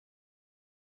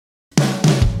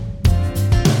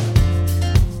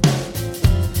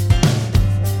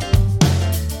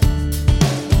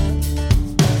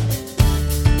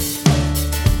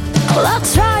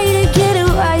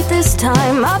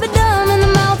time. I've been dumb in the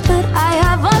mouth, but I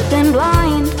haven't been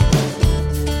blind.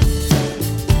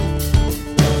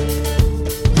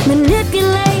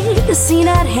 Manipulate the scene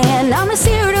at hand. I'm just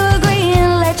here to agree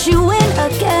and let you win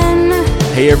again.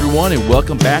 Hey everyone, and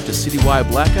welcome back to Citywide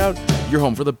Blackout, your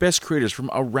home for the best creators from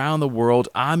around the world.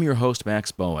 I'm your host,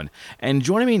 Max Bowen, and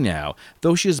joining me now,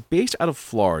 though she is based out of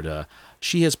Florida,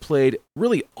 she has played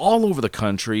really all over the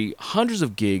country, hundreds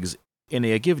of gigs in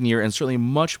a given year, and certainly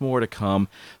much more to come.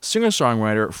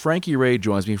 Singer-songwriter Frankie Raye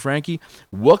joins me. Frankie,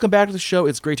 welcome back to the show.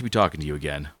 It's great to be talking to you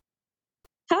again.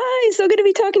 Hi, so good to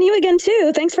be talking to you again,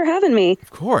 too. Thanks for having me.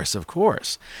 Of course, of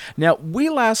course. Now, we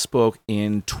last spoke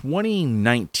in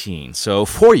 2019, so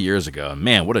 4 years ago.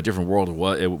 Man, what a different world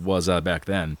it was back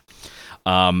then.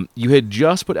 You had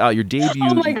just put out your debut.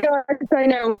 Oh my gosh, I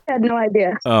know. I had no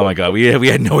idea. Oh my God, we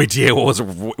had no idea what was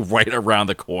right around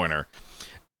the corner.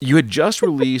 You had just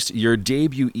released your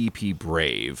debut EP,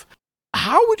 Brave.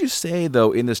 How would you say,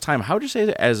 though, in this time, how would you say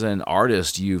that as an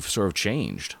artist you've sort of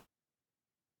changed?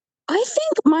 I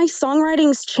think my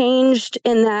songwriting's changed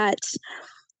in that,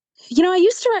 I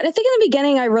used to write, I think in the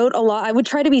beginning I wrote a lot. I would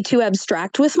try to be too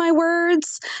abstract with my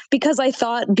words because I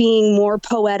thought being more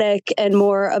poetic and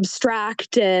more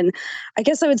abstract, and I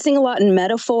guess I would sing a lot in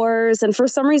metaphors. And for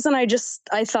some reason, I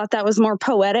thought that was more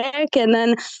poetic. And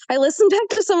then I listened back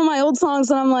to some of my old songs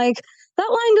and I'm like, that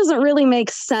line doesn't really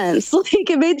make sense. Like,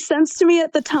 it made sense to me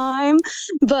at the time,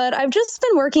 but I've just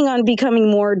been working on becoming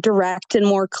more direct and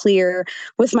more clear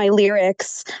with my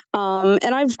lyrics.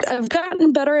 And I've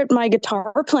gotten better at my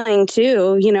guitar playing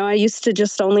too. I used to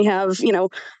just only have,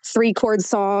 3-chord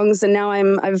songs, and now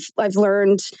I've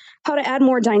learned how to add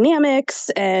more dynamics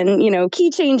and,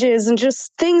 key changes and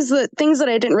just things that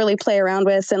I didn't really play around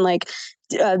with, and like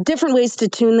different ways to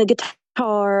tune the guitar.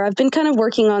 I've been kind of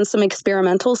working on some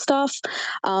experimental stuff.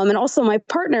 And also my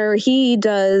partner, he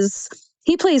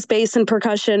plays bass and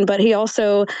percussion, but he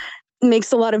also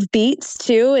makes a lot of beats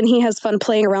too. And he has fun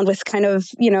playing around with kind of,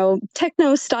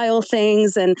 techno style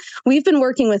things. And we've been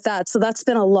working with that. So that's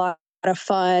been a lot of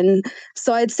fun.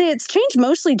 So I'd say it's changed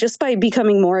mostly just by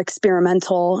becoming more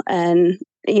experimental and,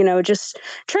 just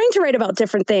trying to write about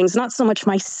different things, not so much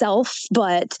myself,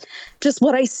 but just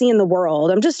what I see in the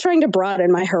world. I'm just trying to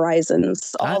broaden my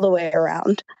horizons all the way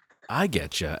around. I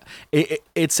get you.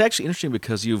 It's actually interesting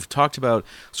because you've talked about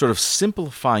sort of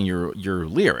simplifying your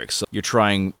lyrics. You're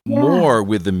trying more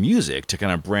with the music to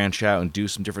kind of branch out and do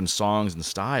some different songs and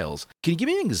styles. Can you give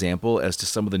me an example as to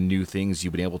some of the new things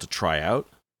you've been able to try out?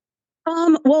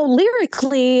 Well,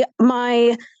 lyrically,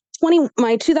 my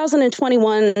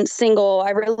 2021 single I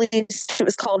released, it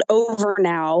was called Over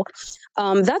Now.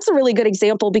 That's a really good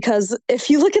example because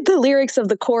if you look at the lyrics of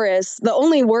the chorus, the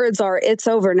only words are, it's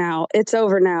over now, it's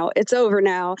over now, it's over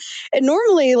now. And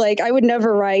normally, like, I would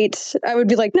never write, I would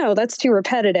be like, no, that's too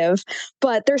repetitive.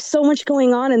 But there's so much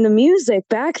going on in the music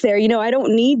back there. I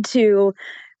don't need to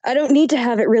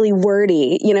have it really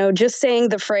wordy, just saying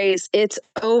the phrase, it's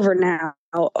over now,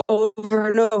 over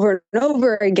and over and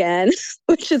over again,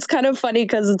 which is kind of funny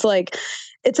because it's like,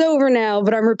 it's over now,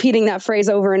 but I'm repeating that phrase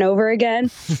over and over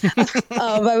again.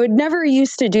 I would never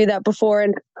used to do that before.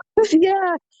 And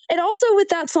yeah. And also with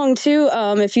that song too,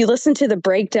 if you listen to the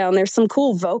breakdown, there's some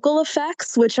cool vocal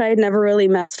effects, which I had never really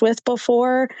messed with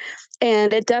before.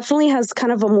 And it definitely has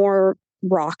kind of a more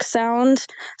rock sound.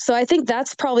 So I think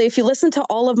that's probably, if you listen to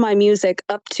all of my music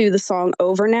up to the song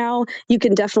Over Now, you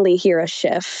can definitely hear a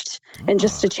shift and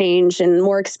just a change, and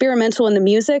more experimental in the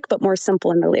music, but more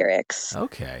simple in the lyrics.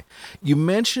 Okay. You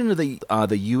mentioned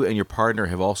that you and your partner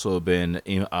have also been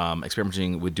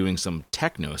experimenting with doing some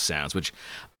techno sounds, which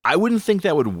I wouldn't think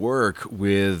that would work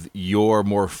with your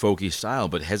more folky style,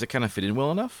 but has it kind of fit in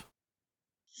well enough?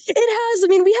 It has. I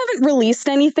mean, we haven't released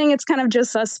anything. It's kind of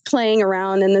just us playing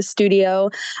around in the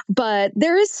studio. But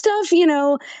there is stuff,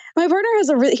 my partner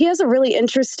has a really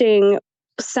interesting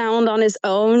sound on his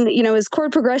own. His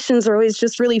chord progressions are always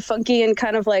just really funky and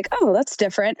kind of like, oh, that's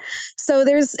different. So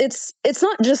it's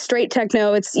not just straight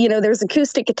techno. It's, there's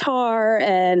acoustic guitar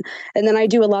and then I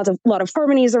do a lot of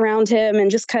harmonies around him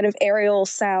and just kind of aerial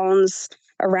sounds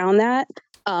around that.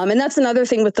 And that's another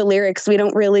thing with the lyrics. We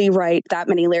don't really write that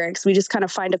many lyrics. We just kind of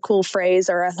find a cool phrase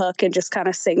or a hook and just kind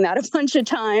of sing that a bunch of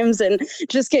times and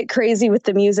just get crazy with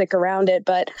the music around it.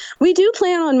 But we do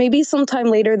plan on maybe sometime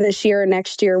later this year or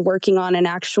next year working on an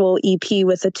actual EP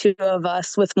with the two of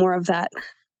us with more of that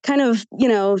kind of,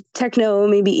 techno,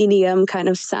 maybe EDM kind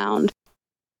of sound.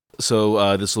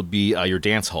 So this will be your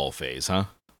dance hall phase, huh?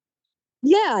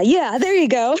 Yeah, there you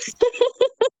go.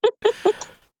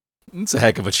 It's a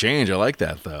heck of a change. I like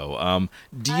that, though.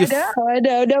 Do you? I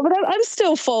know, no, but I'm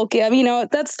still folky. I mean,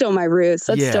 that's still my roots.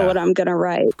 That's still Yeah, what I'm gonna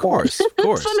write. of But course, of it's fun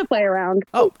course. to play around.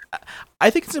 Oh, I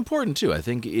think it's important too. I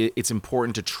think it's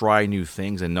important to try new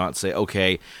things and not say,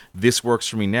 okay, this works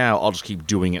for me now. I'll just keep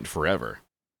doing it forever.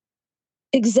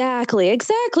 Exactly,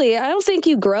 exactly. I don't think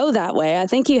you grow that way. I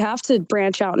think you have to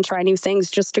branch out and try new things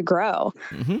just to grow.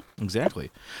 Exactly.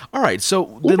 All right,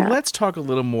 so then Yeah. let's talk a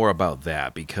little more about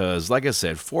that because, like I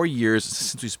said, 4 years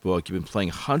since we spoke, you've been playing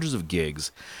hundreds of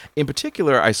gigs. In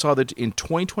particular, I saw that in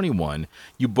 2021,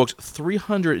 you booked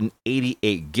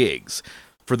 388 gigs.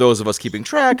 For those of us keeping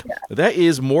track, that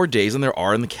is more days than there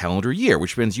are in the calendar year,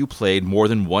 which means you played more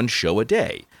than one show a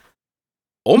day.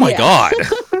 Oh my Yeah. God.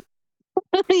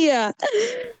 Yeah.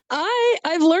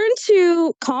 I've learned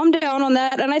to calm down on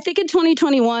that. And I think in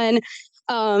 2021,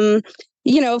 um,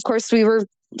 of course it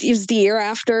was the year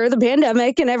after the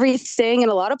pandemic and everything,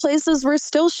 and a lot of places were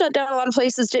still shut down. A lot of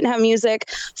places didn't have music.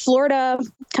 Florida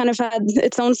kind of had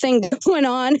its own thing going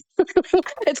on.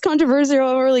 It's controversial.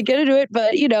 I don't really get into it,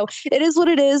 but it is what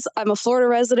it is. I'm a Florida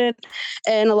resident,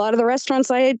 and a lot of the restaurants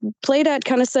I played at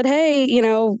kind of said, "Hey,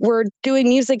 we're doing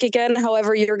music again.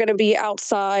 However, you're going to be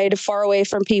outside, far away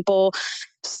from people.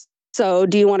 So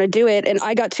do you want to do it?" And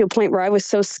I got to a point where I was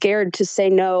so scared to say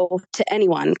no to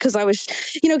anyone because I was,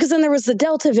 because then there was the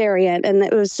Delta variant and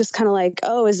it was just kind of like,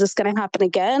 oh, is this going to happen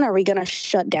again? Are we going to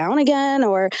shut down again?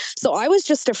 So I was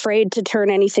just afraid to turn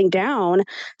anything down.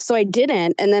 So I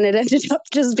didn't. And then it ended up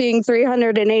just being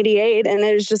 388. And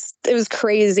it was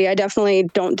crazy. I definitely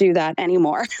don't do that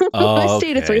anymore. I Oh,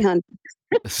 stayed at okay. 300.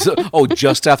 So,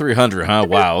 just at 300, huh?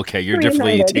 Wow. Okay, you're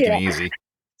definitely 300, taking yeah. it easy.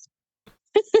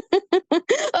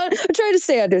 I'm trying to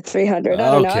stay under 300.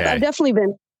 I don't know. I've Okay. definitely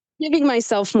been giving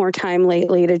myself more time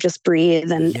lately to just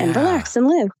breathe and Yeah. relax and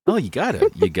live. Oh, you gotta.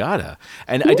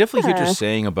 And I definitely hear what you're Yeah.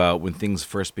 saying about when things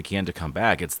first began to come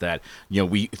back. It's that,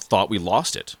 we thought we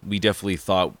lost it. We definitely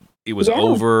thought it was Yeah.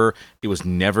 over. It was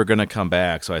never going to come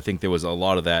back. So I think there was a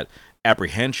lot of that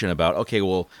apprehension about, okay,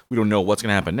 well, we don't know what's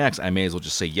going to happen next. I may as well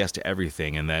just say yes to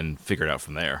everything and then figure it out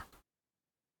from there.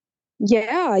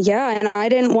 Yeah, yeah, and I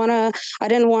didn't want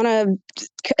to,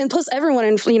 and plus everyone,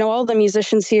 and all the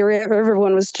musicians here,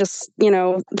 everyone was just,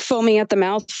 foaming at the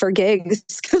mouth for gigs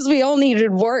because we all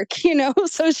needed work.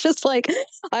 So it's just like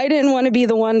I didn't want to be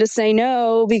the one to say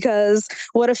no because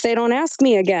what if they don't ask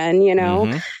me again?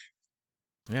 Mm-hmm.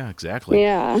 Yeah, exactly.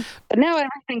 Yeah, but now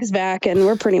everything's back and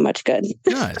we're pretty much good.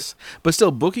 Nice. But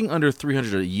still, booking under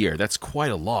 300 a year, that's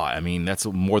quite a lot. I mean, that's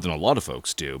more than a lot of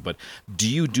folks do. But do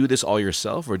you do this all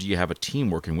yourself or do you have a team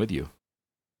working with you?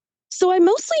 So I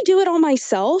mostly do it all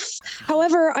myself.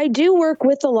 However, I do work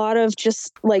with a lot of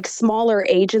just like smaller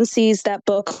agencies that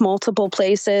book multiple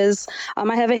places.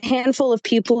 I have a handful of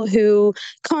people who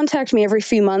contact me every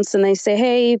few months and they say,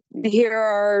 "Hey, here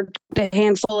are a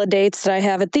handful of dates that I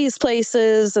have at these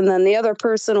places." And then the other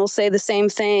person will say the same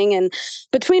thing. And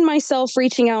between myself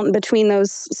reaching out and between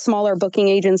those smaller booking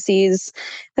agencies,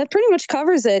 that pretty much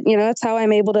covers it. That's how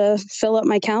I'm able to fill up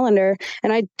my calendar.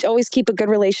 And I always keep a good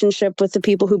relationship with the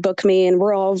people who book me, and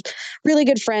we're all really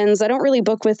good friends. I don't really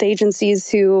book with agencies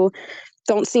who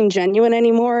don't seem genuine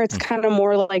anymore. It's kind of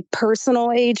more like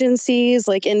personal agencies,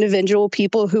 like individual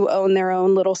people who own their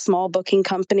own little small booking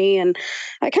company. And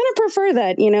I kind of prefer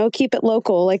that, keep it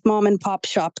local, like mom and pop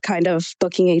shop kind of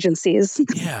booking agencies,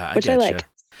 Yeah, I which I getcha. like.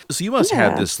 So you must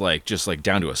have Yeah. this just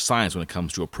down to a science when it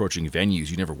comes to approaching venues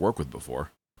you never worked with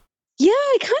before. Yeah,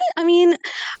 I mean,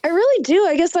 I really do.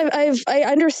 I guess I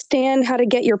understand how to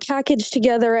get your package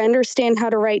together. I understand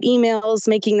how to write emails,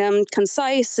 making them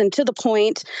concise and to the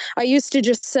point. I used to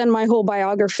just send my whole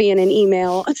biography in an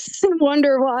email and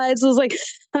wonder why. So I was like,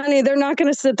 honey, they're not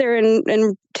going to sit there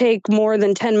and take more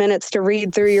than 10 minutes to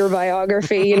read through your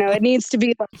biography. It needs to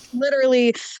be like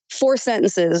literally 4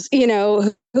 sentences.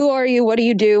 Who are you? What do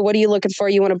you do? What are you looking for?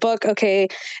 You want a book? Okay.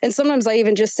 And sometimes I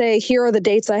even just say, here are the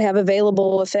dates I have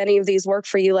available. If any of these work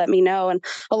for you, let me know. And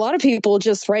a lot of people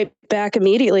just write back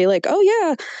immediately like, oh,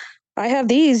 yeah, I have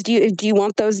these. Do you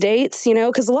want those dates?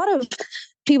 Because a lot of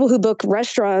people who book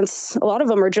restaurants, a lot of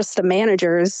them are just the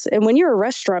managers. And when you're a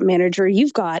restaurant manager,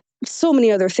 you've got so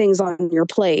many other things on your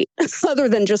plate other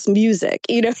than just music.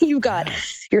 You've got Yeah.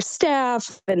 your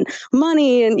staff and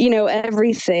money and,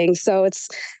 everything. So it's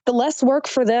the less work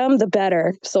for them, the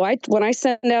better. So when I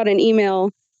send out an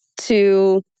email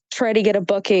to try to get a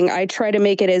booking, I try to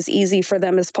make it as easy for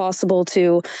them as possible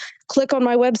to click on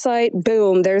my website.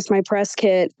 Boom, there's my press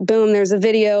kit. Boom, there's a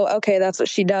video. Okay, that's what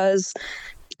she does.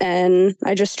 And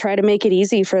I just try to make it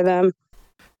easy for them.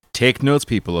 Take notes,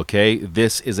 people, okay?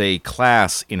 This is a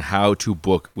class in how to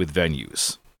book with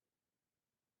venues.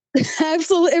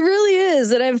 Absolutely, it really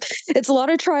is, and it's a lot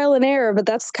of trial and error, but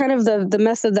that's kind of the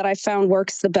method that I found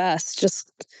works the best.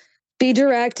 Just be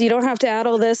direct. You don't have to add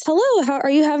all this. Hello, how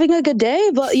are you having a good day?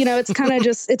 But it's kind of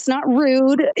just it's not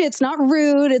rude. It's not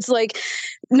rude. It's like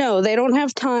no, they don't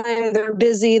have time. They're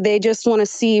busy. They just want to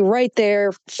see right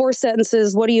there 4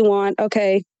 sentences. What do you want?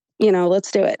 Okay,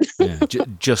 let's do it. Yeah,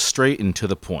 just straight and to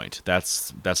the point.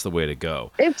 That's the way to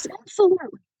go. It's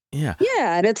absolutely Yeah,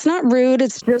 yeah, and it's not rude.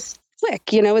 It's just quick.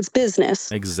 It's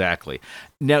business. exactly.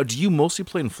 Now, do you mostly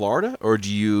play in Florida, or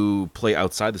do you play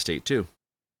outside the state too?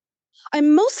 I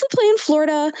mostly play in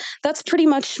Florida. That's pretty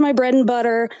much my bread and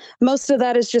butter. Most of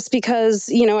that is just because,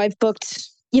 I've booked,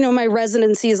 my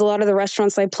residencies. A lot of the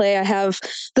restaurants I play, I have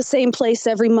the same place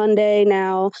every Monday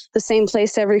now, the same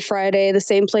place every Friday, the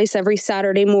same place every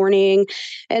Saturday morning.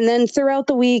 And then throughout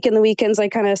the week and the weekends, I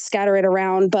kind of scatter it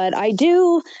around. But I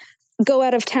do go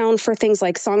out of town for things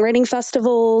like songwriting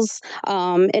festivals.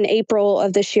 In April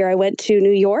of this year, I went to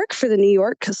New York for the New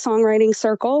York Songwriting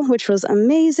Circle, which was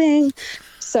amazing.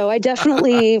 So I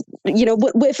definitely,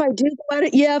 if I do go out,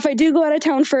 if I do go out of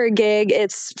town for a gig,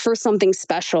 it's for something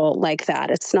special like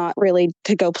that. It's not really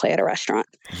to go play at a restaurant.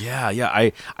 Yeah, yeah.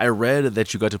 I read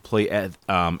that you got to play at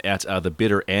the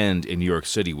Bitter End in New York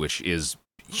City, which is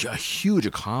a huge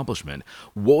accomplishment.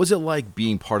 What was it like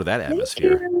being part of that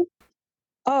atmosphere?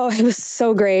 Oh, it was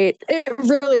so great. It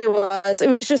really was. It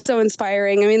was just so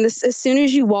inspiring. I mean, as soon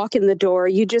as you walk in the door,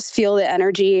 you just feel the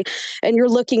energy and you're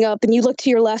looking up and you look to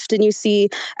your left and you see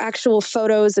actual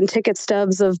photos and ticket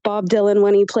stubs of Bob Dylan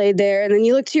when he played there. And then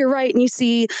you look to your right and you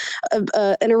see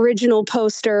an original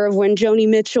poster of when Joni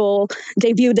Mitchell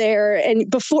debuted there. And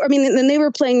before, I mean, and they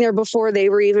were playing there before they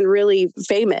were even really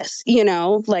famous,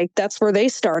 like that's where they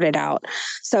started out.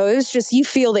 So it was just, you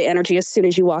feel the energy as soon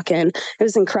as you walk in. It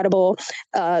was incredible.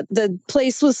 The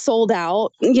place was sold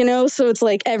out, so it's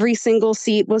like every single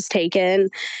seat was taken.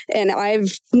 And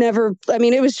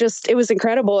it was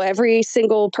incredible. Every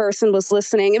single person was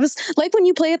listening. It was like when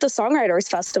you play at the songwriters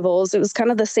festivals, it was kind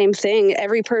of the same thing.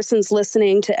 Every person's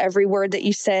listening to every word that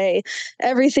you say,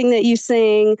 everything that you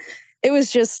sing. It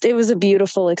was a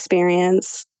beautiful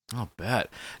experience. I'll bet.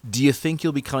 Do you think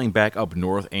you'll be coming back up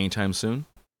north anytime soon?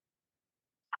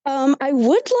 I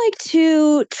would like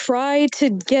to try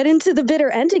to get into the bitter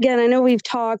end again. I know I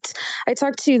talked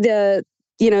to the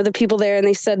people there and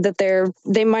they said that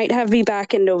they might have me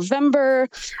back in November,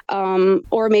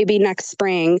 or maybe next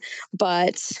spring.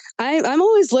 But I'm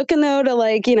always looking though to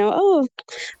oh,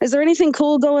 is there anything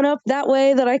cool going up that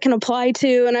way that I can apply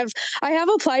to? And I have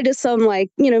applied to some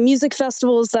music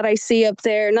festivals that I see up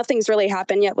there. Nothing's really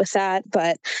happened yet with that,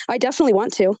 but I definitely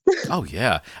want to. Oh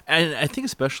yeah, and I think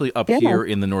especially up Yeah. here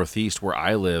in the Northeast where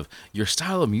I live, your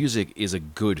style of music is a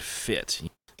good fit.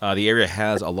 The area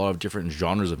has a lot of different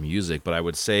genres of music, but I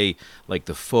would say like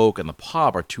the folk and the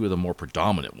pop are two of the more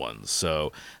predominant ones.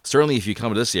 So certainly, if you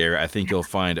come to this area, I think you'll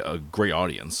find a great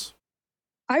audience.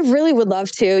 I really would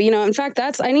love to. In fact,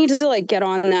 I need to get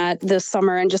on that this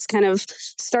summer and just kind of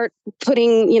start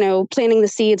planting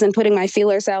the seeds and putting my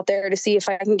feelers out there to see if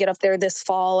I can get up there this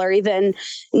fall or even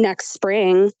next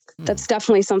spring. That's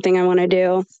definitely something I want to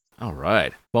do. All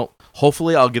right. Well,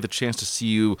 hopefully, I'll get the chance to see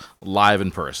you live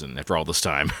in person after all this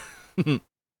time.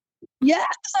 Yes,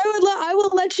 I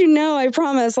will let you know. I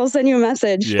promise. I'll send you a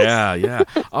message. Yeah, yeah.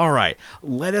 All right.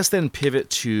 Let us then pivot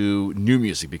to new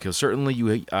music because certainly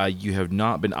you have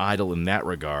not been idle in that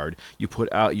regard. You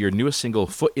put out your newest single,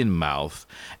 "Foot in Mouth,"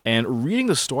 and reading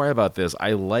the story about this,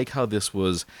 I like how this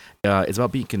was. It's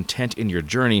about being content in your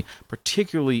journey,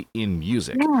 particularly in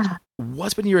music. Yeah.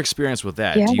 What's been your experience with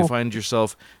that? Yeah. Do you find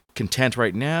yourself content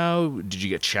right now? Did you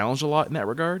get challenged a lot in that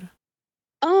regard?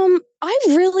 I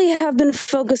really have been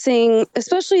focusing,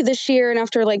 especially this year and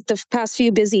after the past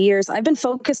few busy years, I've been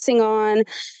focusing on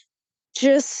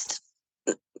just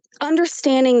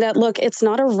understanding that look, it's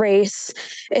not a race.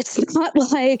 It's not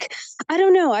I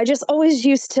don't know. I just always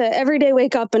used to every day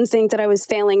wake up and think that I was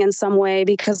failing in some way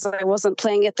because I wasn't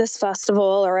playing at this festival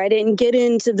or I didn't get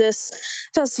into this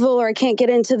festival or I can't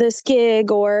get into this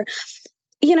gig or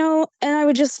and I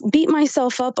would just beat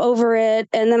myself up over it.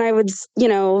 And then I would,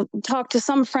 talk to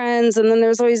some friends. And then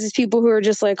there's always these people who are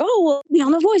just like, oh, well, be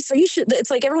on The Voice. So you should, it's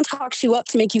like everyone talks you up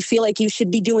to make you feel like you should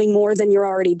be doing more than you're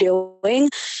already doing.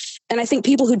 And I think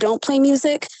people who don't play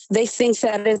music, they think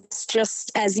that it's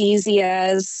just as easy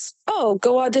as, oh,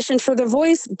 go audition for The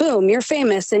Voice. Boom, you're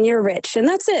famous and you're rich. And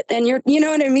that's it. And you know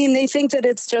what I mean? They think that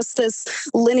it's just this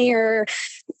linear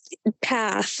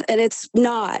path and it's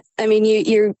not. I mean,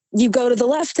 you go to the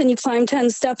left and you climb 10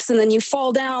 steps and then you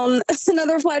fall down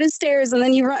another flight of stairs and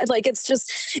then you run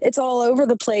it's all over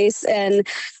the place. And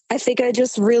I think I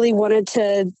just really wanted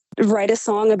to write a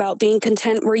song about being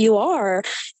content where you are.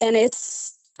 And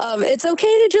it's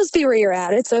okay to just be where you're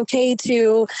at. It's okay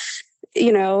to,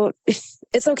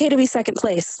 it's okay to be second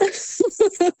place.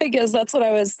 I guess that's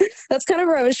kind of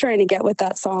where I was trying to get with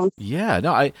that song. Yeah,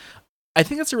 no, I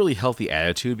think that's a really healthy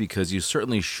attitude, because you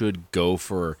certainly should go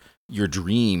for your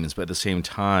dreams, but at the same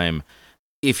time,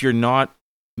 if you're not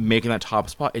making that top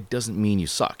spot, it doesn't mean you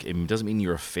suck. It doesn't mean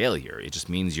you're a failure. It just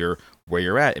means you're where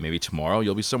you're at, and maybe tomorrow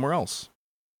you'll be somewhere else.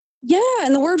 Yeah,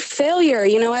 and the word failure,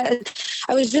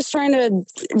 I was just trying to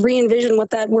re-envision what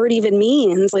that word even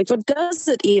means. Like, what does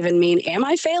it even mean? Am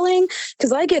I failing?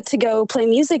 Because I get to go play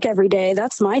music every day.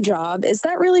 That's my job. Is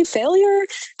that really failure?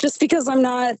 Just because I'm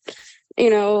not,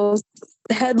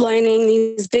 headlining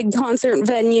these big concert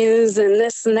venues and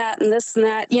this and that and this and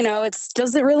that,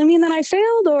 does it really mean that I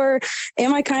failed, or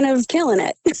am I kind of killing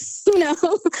it?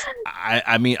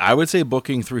 I mean, I would say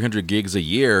booking 300 gigs a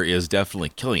year is definitely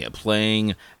killing it.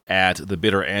 Playing at the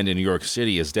bitter end in New York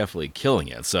City is definitely killing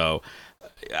it. So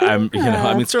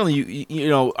certainly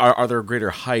are there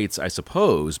greater heights, I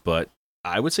suppose, but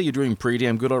I would say you're doing pretty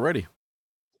damn good already.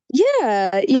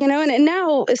 Yeah, and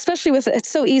now, especially with it's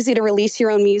so easy to release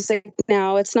your own music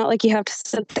now. It's not like you have to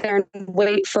sit there and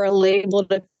wait for a label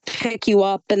to pick you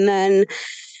up and then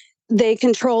they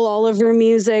control all of your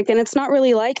music. And it's not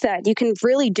really like that. You can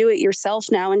really do it yourself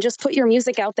now and just put your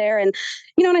music out there. And,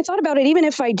 and I thought about it, even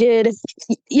if I did,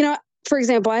 for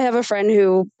example, I have a friend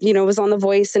who, was on The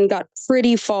Voice and got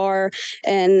pretty far,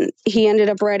 and he ended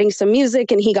up writing some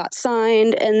music and he got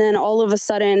signed. And then all of a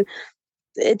sudden,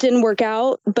 it didn't work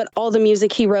out, but all the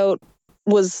music he wrote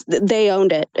they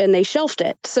owned it and they shelved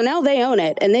it. So now they own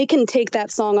it and they can take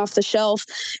that song off the shelf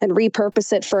and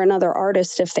repurpose it for another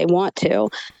artist if they want to.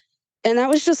 And that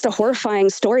was just a horrifying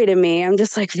story to me. I'm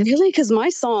just like, really? Because my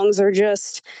songs are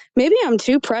just, maybe I'm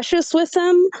too precious with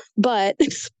them, but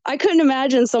I couldn't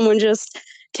imagine someone just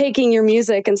taking your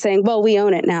music and saying, well, we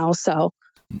own it now. So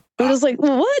I'm just like,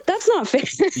 what? That's not fair.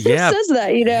 Yeah. Who says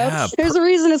that, Yeah, there's a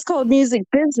reason it's called music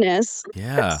business.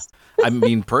 Yeah. I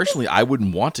mean, personally, I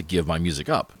wouldn't want to give my music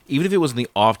up, even if it was in the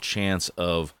off chance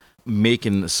of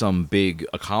making some big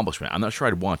accomplishment. I'm not sure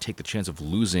I'd want to take the chance of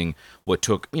losing what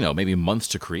took, maybe months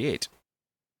to create.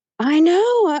 I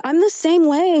know. I'm the same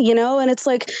way, and it's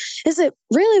like, is it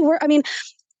really worth? I mean,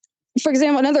 for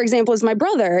example, another example is my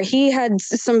brother. He had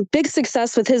some big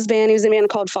success with his band. He was a band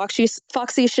called Foxy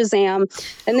Shazam.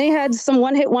 And they had some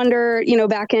one-hit wonder,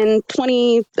 back in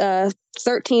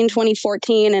 2013,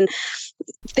 2014. And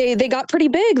they got pretty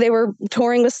big. They were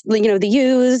touring with, the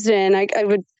Used, and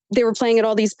they were playing at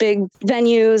all these big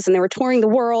venues, and they were touring the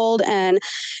world. And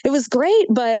it was great,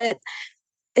 but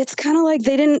it's kind of like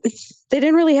they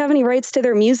didn't really have any rights to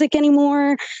their music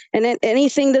anymore. And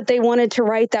anything that they wanted to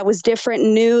write that was different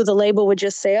and new, the label would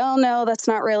just say, oh no, that's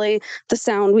not really the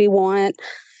sound we want.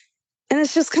 And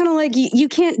it's just kind of like, you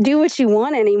can't do what you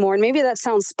want anymore. And maybe that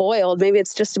sounds spoiled. Maybe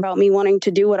it's just about me wanting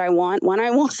to do what I want when I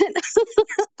want it.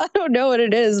 I don't know what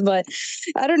it is, but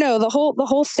I don't know. The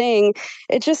whole thing,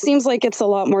 it just seems like it's a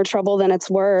lot more trouble than it's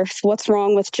worth. What's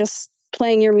wrong with just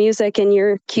playing your music in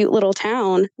your cute little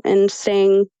town and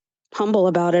staying humble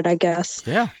about it, I guess.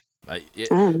 Yeah.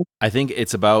 I think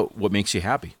it's about what makes you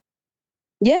happy.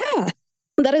 Yeah,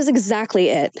 that is exactly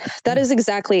it. That is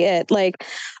exactly it. Like,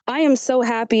 I am so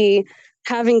happy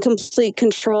having complete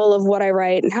control of what I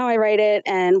write and how I write it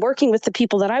and working with the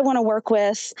people that I want to work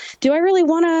with. Do I really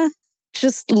want to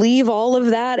just leave all of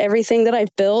that, everything that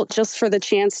I've built, just for the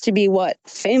chance to be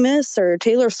famous or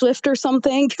Taylor Swift or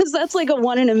something? Because that's like a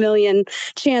 1 in a million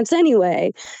chance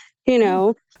anyway,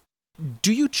 Do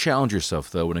you challenge yourself,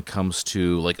 though, when it comes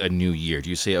to like a new year? Do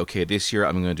you say, okay, this year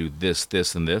I'm going to do this,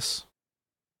 this, and this?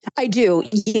 I do.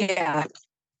 Yeah,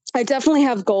 I definitely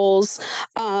have goals.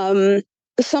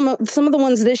 Some of the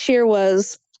ones this year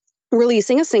was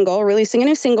releasing a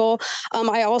new single.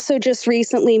 I also just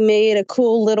recently made a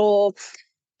cool little,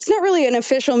 it's not really an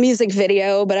official music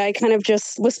video, but I kind of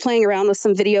just was playing around with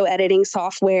some video editing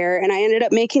software, and I ended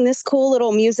up making this cool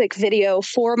little music video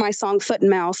for my song Foot and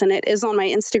Mouth, and it is on my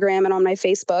Instagram and on my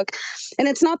Facebook. And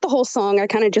it's not the whole song. I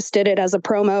kind of just did it as a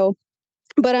promo.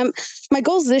 But my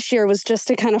goals this year was just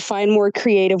to kind of find more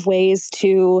creative ways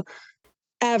to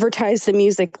advertise the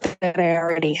music that I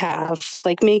already have,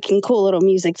 like making cool little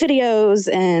music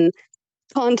videos and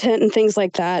content and things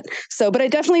like that. So, but I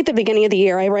definitely, at the beginning of the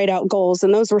year, I write out goals,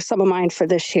 and those were some of mine for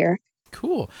this year.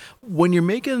 Cool. When you're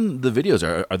making the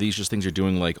videos, are these just things you're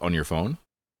doing like on your phone?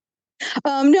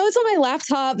 No, it's on my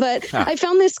laptop, but I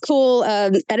found this cool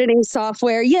editing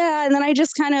software. Yeah. And then I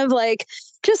just kind of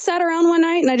just sat around one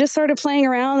night and I just started playing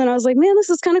around, and I was like, man, this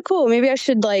is kind of cool. Maybe I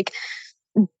should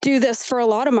do this for a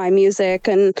lot of my music.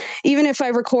 And even if I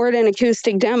record an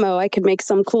acoustic demo, I could make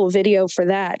some cool video for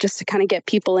that just to kind of get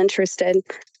people interested.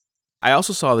 I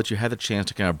also saw that you had the chance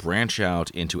to kind of branch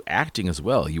out into acting as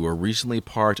well. You were recently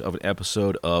part of an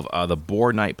episode of the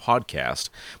Boar Night podcast,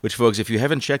 which, folks, if you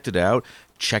haven't checked it out,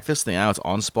 check this thing out. It's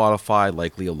on Spotify,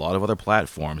 likely a lot of other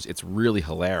platforms. It's really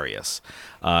hilarious.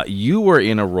 You were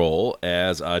in a role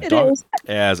as Dr.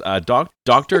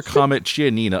 Comet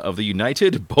Chianina of the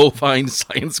United Bovine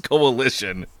Science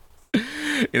Coalition.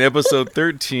 In episode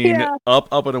 13, Yeah.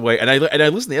 Up and Away, and I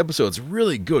listened to the episode. It's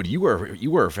really good. You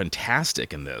were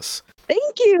fantastic in this.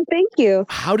 Thank you.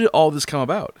 How did all this come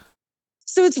about?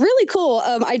 So it's really cool.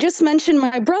 I just mentioned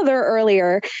my brother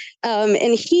earlier,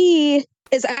 and he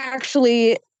is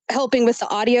actually helping with the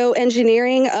audio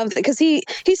engineering because he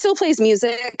still plays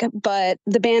music, but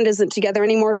the band isn't together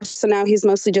anymore. So now he's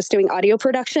mostly just doing audio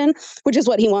production, which is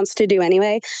what he wants to do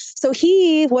anyway. So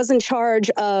he was in charge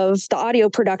of the audio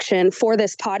production for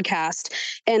this podcast,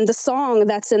 and the song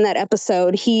that's in that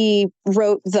episode, he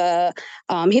wrote he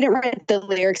didn't write the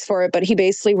lyrics for it, but he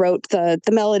basically wrote the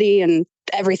melody and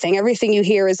everything you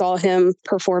hear is all him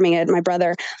performing it, my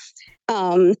brother.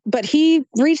 But he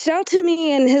reached out to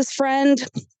me, and his friend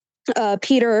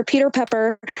Peter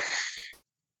Pepper,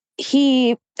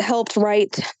 he helped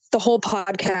write the whole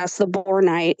podcast, The Boar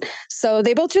Night. So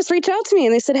they both just reached out to me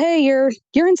and they said, "Hey, you're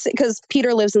in," because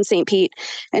Peter lives in St. Pete,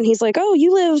 and he's like, "Oh,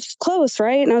 you live close,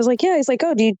 right?" And I was like, "Yeah." He's like,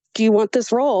 "Oh, do you want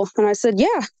this role?" And I said,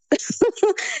 "Yeah."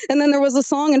 And then there was a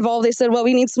song involved. They said, "Well,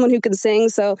 we need someone who can sing,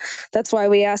 so that's why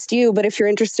we asked you. But if you're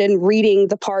interested in reading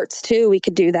the parts too, we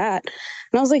could do that."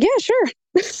 And I was like, "Yeah, sure."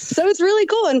 So it's really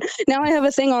cool. And now I have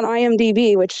a thing on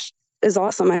IMDb, which is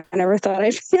awesome. I never thought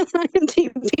I'd be on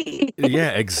IMDb.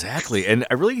 Yeah, exactly. And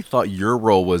I really thought your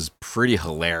role was pretty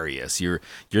hilarious. You're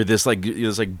this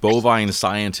bovine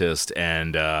scientist,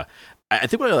 and I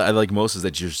think what I like most is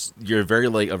that you're very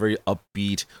a very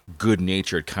upbeat,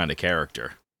 good-natured kind of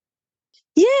character.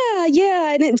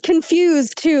 Yeah, and it's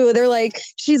confused too. They're like,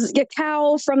 she's a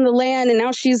cow from the land, and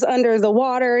now she's under the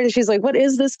water, and she's like, "What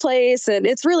is this place?" And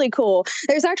it's really cool.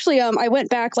 There's actually, I went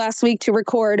back last week to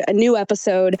record a new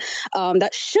episode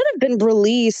that should have been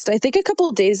released, I think, a couple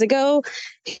of days ago.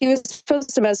 He was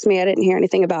supposed to message me. I didn't hear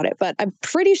anything about it, but I'm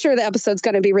pretty sure the episode's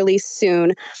going to be released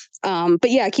soon.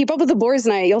 But yeah, keep up with the Boars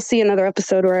Night. You'll see another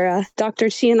episode where Dr.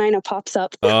 Chianina pops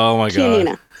up. Oh my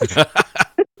Chianina. God.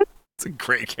 It's a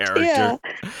great character. Yeah.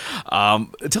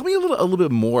 Tell me a little bit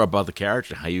more about the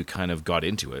character, how you kind of got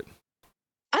into it.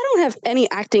 I don't have any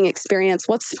acting experience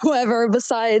whatsoever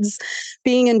besides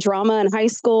being in drama in high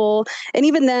school. And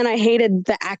even then, I hated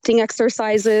the acting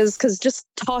exercises because just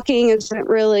talking isn't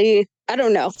really, I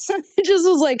don't know. It just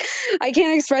was like, I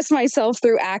can't express myself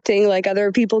through acting like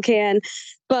other people can.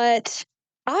 But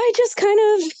I just kind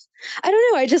of, I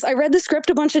don't know. I read the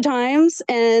script a bunch of times.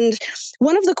 And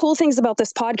one of the cool things about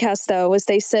this podcast, though, is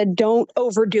they said, don't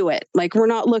overdo it. Like, we're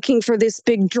not looking for this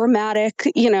big dramatic,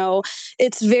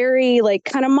 it's very like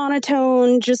kind of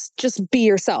monotone. Just be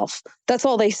yourself. That's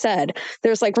all they said.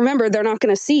 There's like, remember, they're not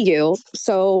going to see you.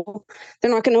 So they're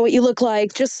not going to know what you look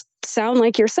like. Just sound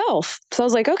like yourself. So I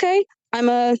was like, okay, I'm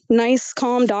a nice,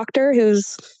 calm doctor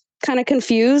who's kind of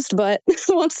confused, but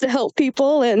wants to help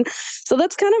people. And so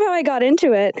that's kind of how I got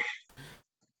into it.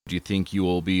 Do you think you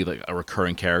will be like a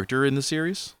recurring character in the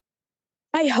series?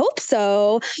 I hope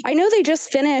so. I know they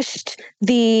just finished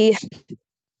I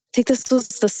think this was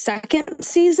the second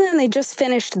season. They just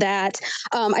finished that.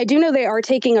 I do know they are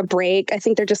taking a break. I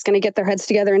think they're just going to get their heads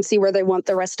together and see where they want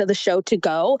the rest of the show to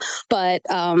go. But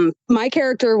my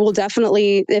character will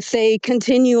definitely, if they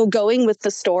continue going with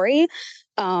the story,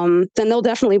 then they'll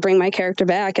definitely bring my character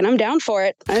back, and I'm down for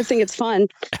it. I think it's fun.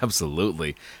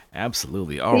 Absolutely.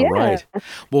 All right.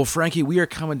 Well, Frankie, we are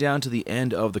coming down to the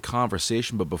end of the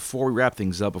conversation, but before we wrap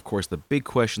things up, of course, the big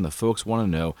question the folks want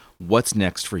to know, what's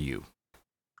next for you?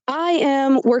 I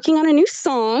am working on a new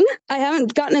song. I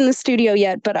haven't gotten in the studio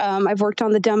yet, but I've worked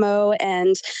on the demo,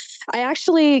 and I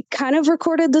actually kind of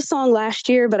recorded the song last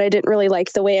year, but I didn't really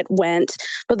like the way it went.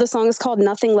 But the song is called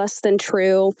Nothing Less Than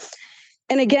True.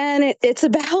 And again, it's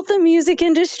about the music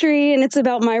industry, and it's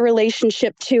about my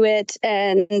relationship to it.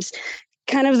 And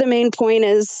kind of the main point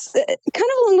is kind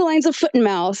of along the lines of foot and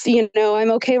mouth.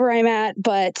 I'm okay where I'm at,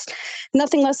 but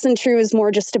Nothing Less Than True is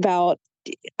more just about,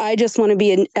 I just want to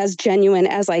be as genuine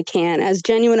as I can, as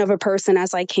genuine of a person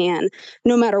as I can,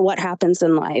 no matter what happens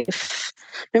in life.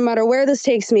 No matter where this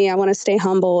takes me, I want to stay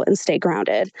humble and stay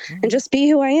grounded and just be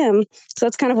who I am. So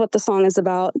that's kind of what the song is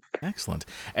about. Excellent.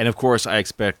 And of course, I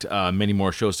expect many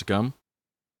more shows to come.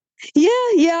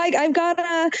 I've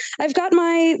got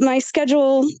my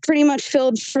schedule pretty much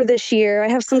filled for this year. I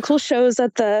have some cool shows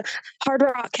at the Hard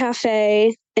Rock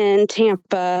Cafe in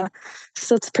Tampa,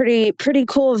 so it's pretty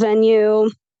cool venue.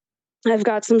 I've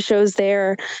got some shows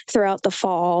there throughout the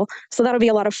fall, so that'll be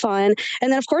a lot of fun.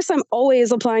 And then, of course, I'm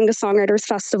always applying to songwriters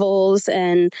festivals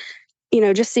and,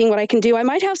 just seeing what I can do. I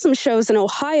might have some shows in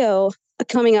Ohio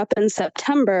coming up in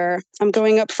September. I'm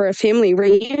going up for a family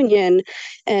reunion,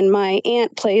 and my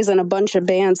aunt plays in a bunch of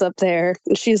bands up there.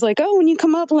 And she's like, "Oh, when you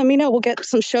come up, let me know. We'll get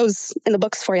some shows in the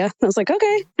books for you." And I was like,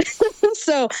 "Okay."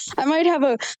 So I might have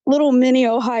a little mini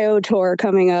Ohio tour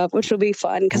coming up, which will be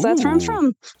fun because that's where I'm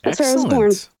from. That's where I was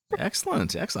born.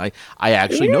 Excellent. I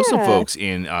actually know some folks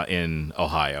in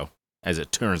Ohio, as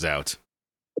it turns out.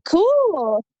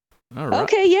 Cool. All right.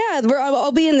 Okay, yeah,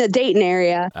 I'll be in the Dayton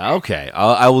area. Okay,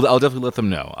 I'll definitely let them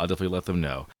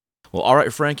know. Well, all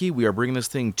right, Frankie, we are bringing this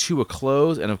thing to a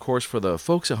close, and of course, for the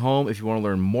folks at home, if you want to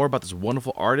learn more about this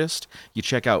wonderful artist, you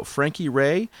check out Frankie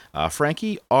Raye,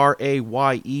 Frankie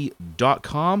RAYE.com.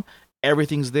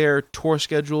 Everything's there, tour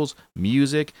schedules,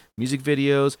 music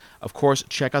videos. Of course,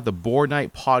 check out the Board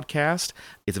Night podcast.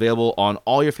 It's available on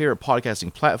all your favorite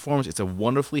podcasting platforms. It's a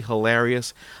wonderfully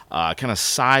hilarious kind of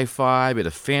sci-fi, bit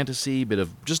of fantasy,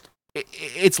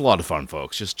 it's a lot of fun,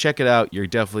 folks. Just check it out. You're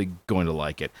definitely going to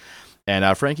like it. And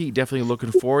Frankie, definitely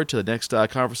looking forward to the next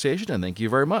conversation, and thank you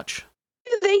very much.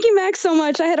 Thank you, Max, so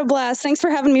much. I had a blast. Thanks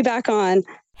for having me back on.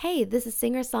 Hey, this is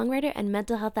singer-songwriter and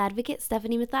mental health advocate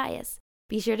Stephanie Mathias.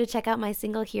 Be sure to check out my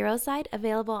single Hero Side,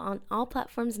 available on all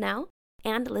platforms now,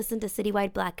 and listen to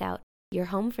Citywide Blackout, your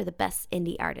home for the best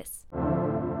indie artists.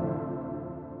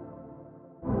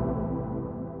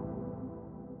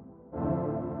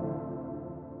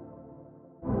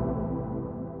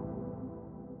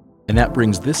 And that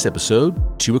brings this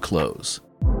episode to a close.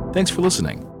 Thanks for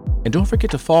listening, and don't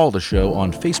forget to follow the show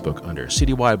on Facebook under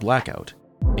Citywide Blackout,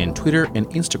 and Twitter and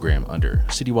Instagram under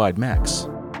Citywide Max.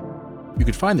 You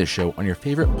can find this show on your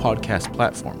favorite podcast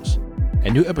platforms,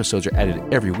 and new episodes are added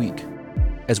every week,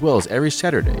 as well as every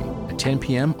Saturday at 10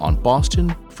 p.m. on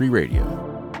Boston Free Radio.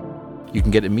 You can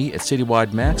get at me at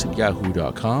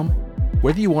citywidemax@yahoo.com.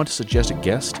 Whether you want to suggest a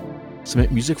guest,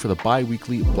 submit music for the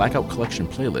bi-weekly Blackout Collection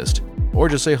playlist, or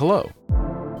just say hello.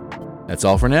 That's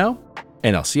all for now,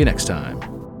 and I'll see you next time.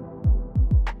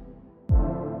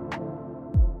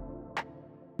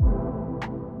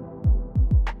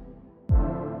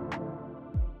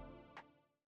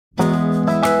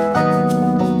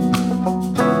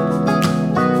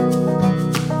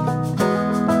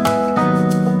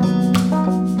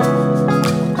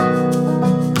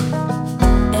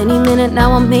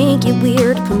 Now I'll make it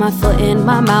weird, put my foot in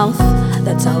my mouth.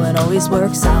 That's how it always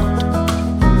works out.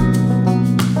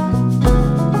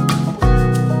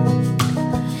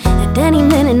 At any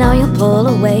minute now you'll pull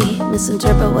away,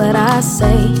 misinterpret what I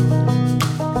say.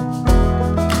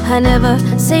 I never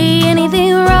say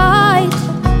anything right,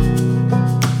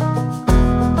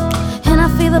 and I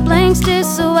feel the blank stare,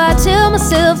 so I tell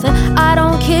myself that I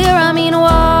don't care. I mean,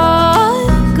 what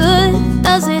good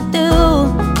does it do?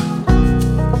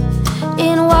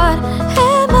 In what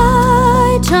am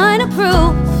I trying to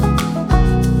prove?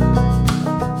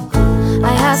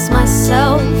 I ask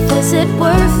myself, is it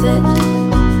worth it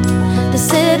to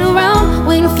sit around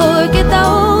waiting for it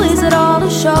though? Is it all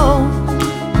a show?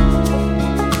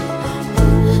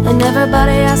 And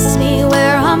everybody asks me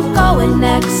where I'm going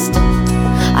next.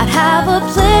 I'd have a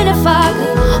plan if I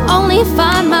could only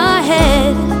find my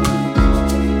head.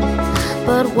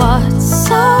 But what's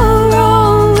so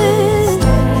wrong with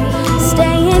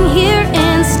staying here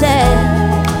instead?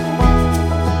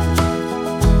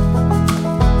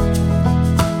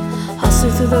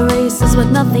 Hustle through the races with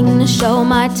nothing to show.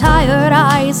 My tired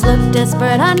eyes look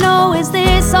desperate. I know, is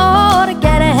this all to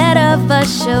get ahead of a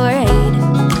charade?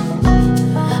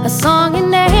 A song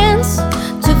and dance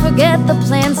to forget the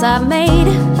plans I've made.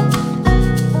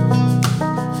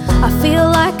 I feel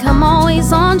like I'm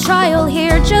always on trial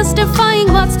here,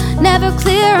 justifying what's never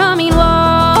clear. I mean,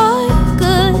 what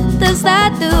good does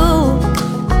that do?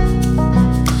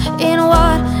 And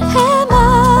what am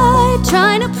I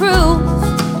trying to prove?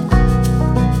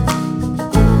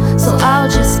 So I'll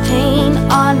just paint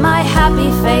on my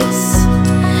happy face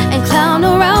and clown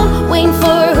around, waiting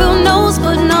for who knows,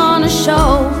 putting on a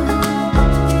show.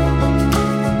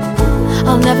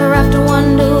 I'll never have to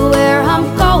wonder where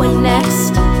I'm going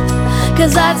next,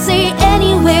 'cause I'd say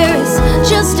anywhere is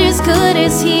just as good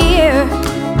as here.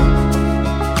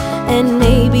 And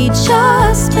maybe,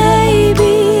 just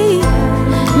maybe,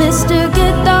 Mr.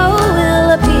 Ghetto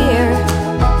will appear.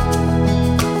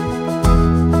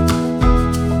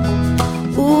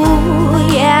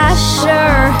 Ooh, yeah,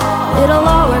 sure.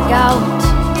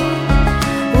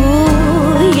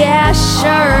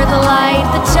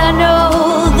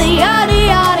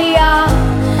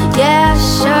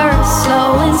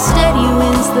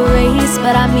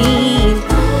 what I mean.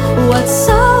 What's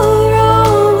so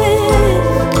wrong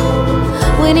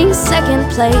with winning second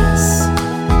place?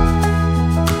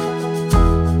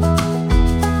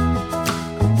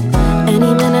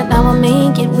 Any minute now I'll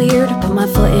make it weird, put my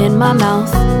foot in my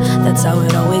mouth. That's how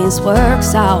it always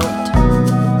works out.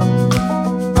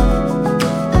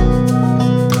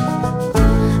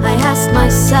 I asked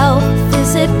myself,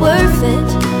 is it worth it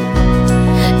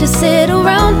to sit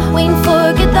around waiting for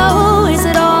it though? Is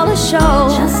it all a show?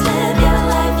 Just live your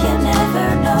life, you never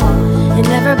know. And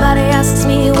everybody asks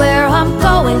me where I'm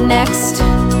going next.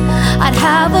 I'd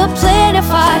have a plan if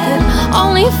I could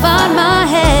only find my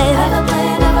head.